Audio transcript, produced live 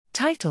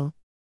Title: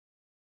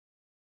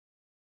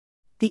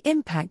 The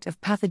Impact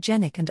of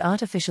Pathogenic and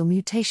Artificial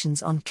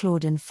Mutations on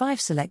Claudin-5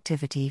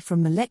 Selectivity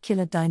from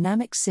Molecular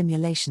Dynamics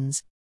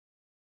Simulations.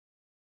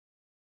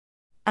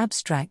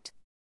 Abstract: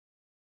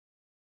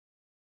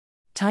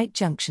 Tight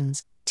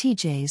junctions,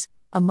 TJs,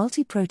 are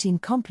multi-protein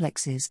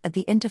complexes at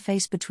the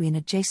interface between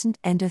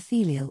adjacent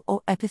endothelial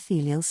or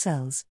epithelial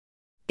cells.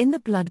 In the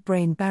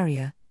blood-brain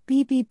barrier,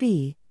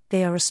 BBB,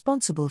 they are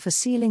responsible for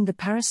sealing the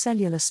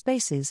paracellular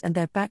spaces, and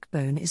their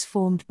backbone is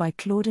formed by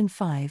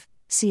Claudin-5,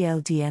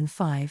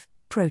 CLDN5,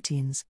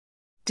 proteins.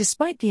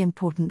 Despite the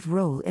important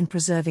role in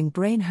preserving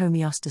brain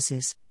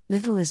homeostasis,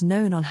 little is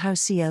known on how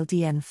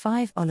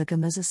CLDN5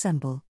 oligomers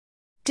assemble.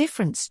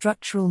 Different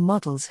structural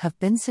models have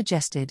been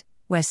suggested,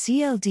 where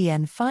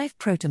CLDN5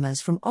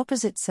 protomers from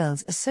opposite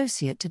cells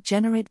associate to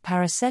generate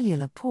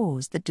paracellular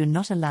pores that do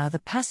not allow the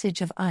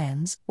passage of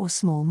ions or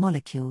small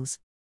molecules.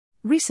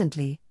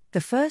 Recently, the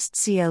first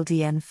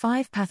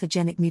CLDN5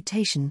 pathogenic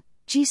mutation,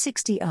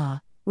 G60R,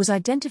 was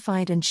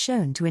identified and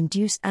shown to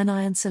induce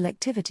anion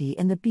selectivity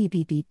in the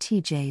BBB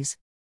TJs.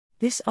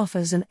 This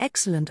offers an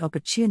excellent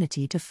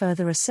opportunity to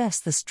further assess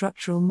the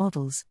structural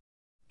models.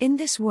 In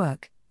this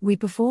work, we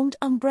performed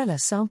umbrella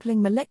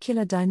sampling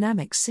molecular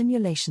dynamics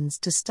simulations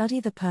to study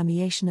the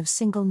permeation of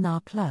single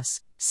Na+,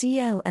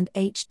 Cl and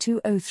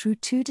H2O through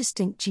two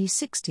distinct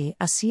G60R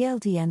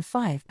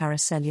CLDN5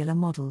 paracellular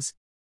models.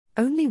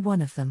 Only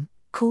one of them,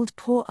 called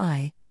pore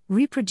I,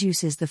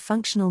 reproduces the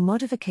functional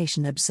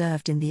modification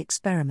observed in the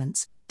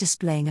experiments,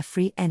 displaying a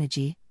free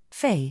energy,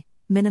 Fe,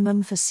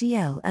 minimum for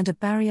Cl and a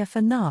barrier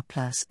for Na+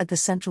 at the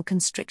central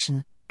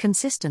constriction,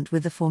 consistent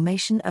with the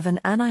formation of an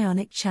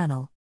anionic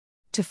channel.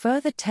 To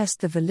further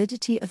test the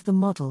validity of the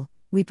model,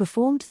 we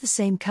performed the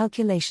same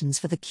calculations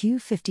for the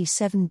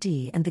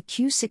Q57D and the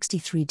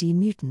Q63D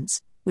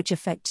mutants, which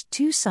affect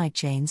two side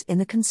chains in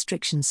the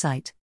constriction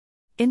site.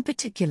 In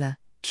particular,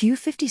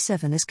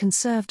 Q57 is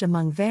conserved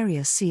among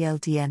various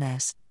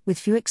CLDNs, with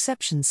few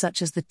exceptions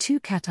such as the two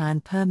cation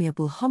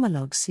permeable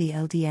homologs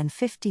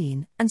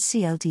CLDN15 and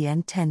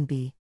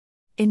CLDN10B.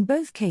 In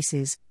both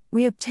cases,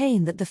 we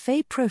obtain that the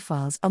Fe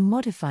profiles are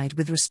modified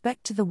with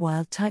respect to the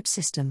wild-type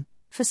system,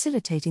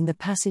 facilitating the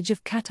passage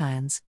of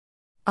cations.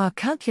 Our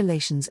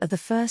calculations are the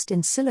first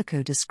in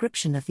silico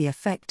description of the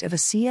effect of a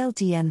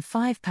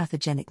CLDN5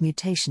 pathogenic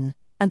mutation,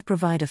 and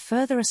provide a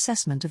further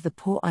assessment of the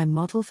pore I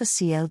model for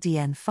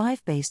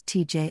CLDN5-based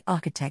TJ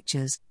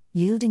architectures,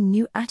 yielding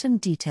new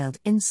atom-detailed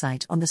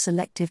insight on the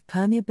selective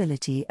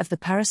permeability of the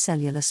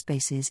paracellular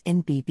spaces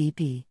in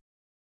BBB.